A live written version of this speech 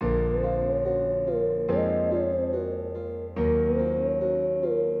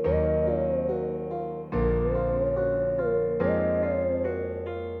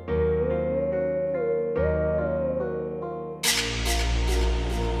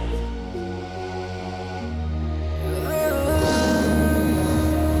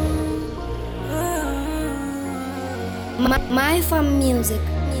MAE FAMM music.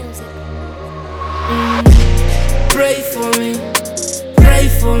 Pray for me, pray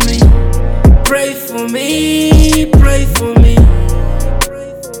for me, pray for me, pray for me.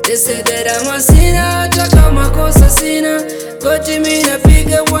 They said that I'm a sinner, taka makosa sina. Goti mimi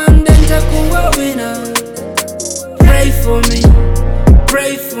napiga one day nitakuwa winner. Pray for me,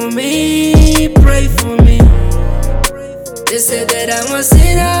 pray for me, pray for me. They said that I'm a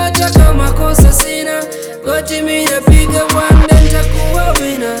sinner, taka makosa sina. Goti mimi napiga one day nitakuwa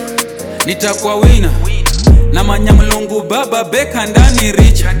winner. Nitakuwa winner na manyamlungu baba be kandani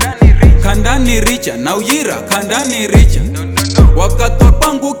richa, kandani richa na ujira kandani richa. Wakati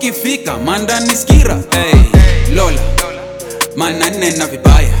pangu kifika mandani skira. Hey, Lola mana nena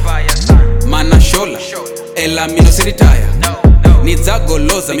vibaya, mana shola ela mino siritaya.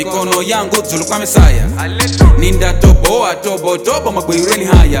 Nizagoloza mikono yangu zulu kwa mesaya. Ninda toboa tobo tobo magwireni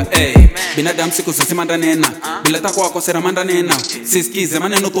haya. Hey, binadamu siku sisi mandanena, bila takwa kosera mandanena. Sisikize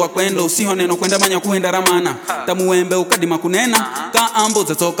maneno tuwa kwendo, usiho neno kwenda manya kuenda ramana. Tamuembe ukadima kunena, ka ambo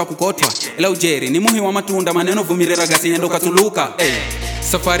zatoka kukotwa. Ela ujeri ni muhi wa matunda, maneno vumirera gasi hendo katuluka. Hey,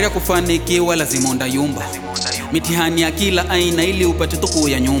 safari ya kufanikiwa lazima undayumba. Mitihani ya kila aina ili upate tuku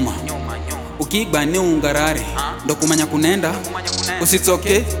ya nyuma. Ukigba ni ungarari, ndo kumanya kunenda.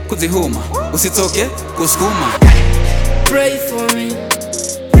 Usitoke kuzihuma, usitoke kusukuma. Pray for me,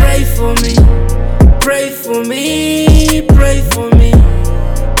 pray for me, pray for me, pray for me.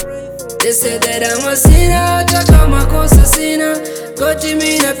 They said that I'm a sinner, taka makosa sina. Goti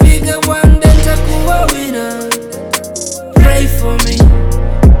mimi napiga one day nitakuwa winner. Pray for me,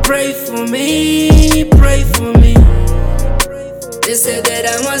 pray for me, pray for me. They said that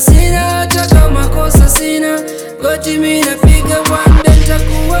I'm a sinner, taka makosa sina. Goti mimi napiga one day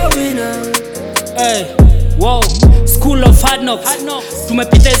nitakuwa winner. Hey, wow, school of hard knocks.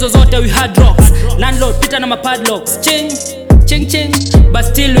 Tumepita hizo zote, we hard rocks. Landlord pita na mapadlocks. Ching, ching, ching, but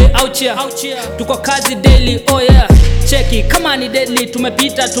still we out here. Tuko kazi daily, oh yeah. Cheki, kama ni deadly,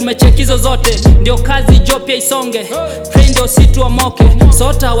 tumepita, tumecheki hizo zote. Ndio kazi job ya isonge. Pray ndio situ amoke.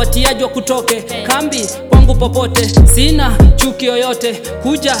 Sota watiaji wa kutoke. Kambi, kwangu popote. Sina chuki yoyote.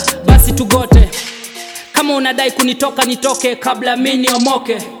 Kuja, basi tugote. Kama unadai kunitoka nitoke kabla mimi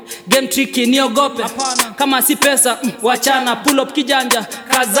niomoke. Game tricky niogope. Kama si pesa wachana. Pull up kijanja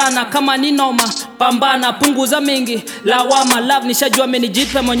kazana. Kama ni noma pambana. Punguza mingi lawama. Love nishajua mimi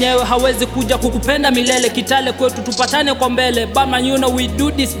nijipe mwenyewe. Hawezi kuja kukupenda milele. Kitale kwetu tupatane kwa mbele. Batman you know we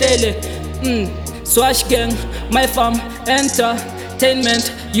do this daily. Swash gang, MAE FAMM,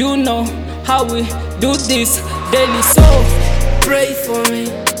 entertainment. You know how we do this daily. So pray for me,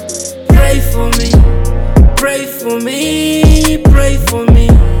 pray for me, pray for me, pray for me.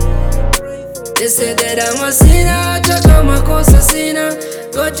 They said that I'm a sinner, taka makosa sina.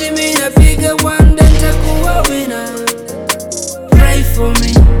 Goti mimi napiga one day nitakuwa winner. Pray for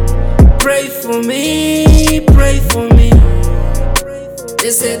me, pray for me, pray for me. They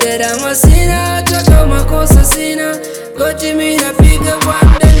said that I'm a sinner, taka makosa sina. Goti mimi napiga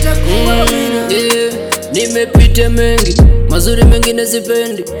one day nitakuwa winner. Yeah, nimepita mengi, mazuri mengine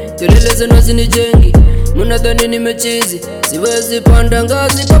sipendi. Kelele zenu zinijengi, mnadhani nimechizi. Siwezi panda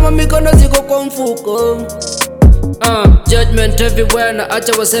ngazi kama mikono ziko kwa mfuko. Judgment everywhere na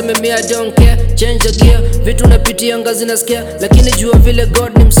acha waseme me I don't care. Change the gear, vitu napitia ngazi nasikia. Lakini jua vile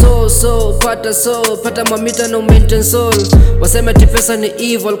God ni so pata mamita no maintain soul. Waseme ati pesa ni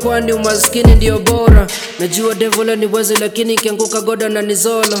evil, kwani umaskini ndio bora. Najua devil ni wezi lakini kianguka God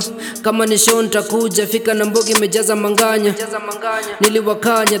ananizola. Kama ni show nitakuja, fika na mbogi mejaza manganya.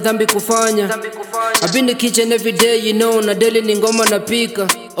 Niliwakanya dhambi kufanya. I've been the kitchen every day you know, na daily ni ngoma napika.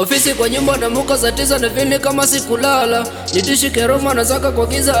 Ofisi kwa nyumba na muka za tisa na vile kama sikulala. Nitishi keroma na zaka kwa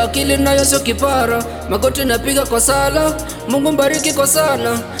giza, akili nayo sio kipara. Magoti napiga kwa sala, Mungu mbariki kwa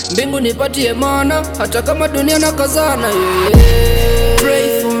sana. Mbingu nipatie maana, hata kama dunia na kazana. Yeah.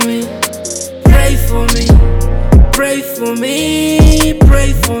 Pray for me, pray for me, pray for me,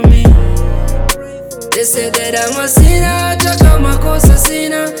 pray for me. They said that I'm a sinner, taka makosa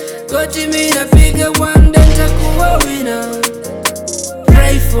sina. Goti mimi napiga one day nitakuwa winner.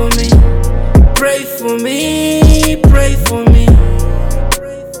 Pray for me, pray for me, pray for me.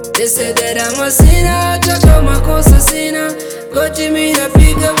 They said that I'm a sinner, taka makosa sina. Goti mimi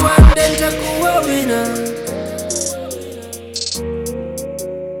napiga one day nitakuwa winner.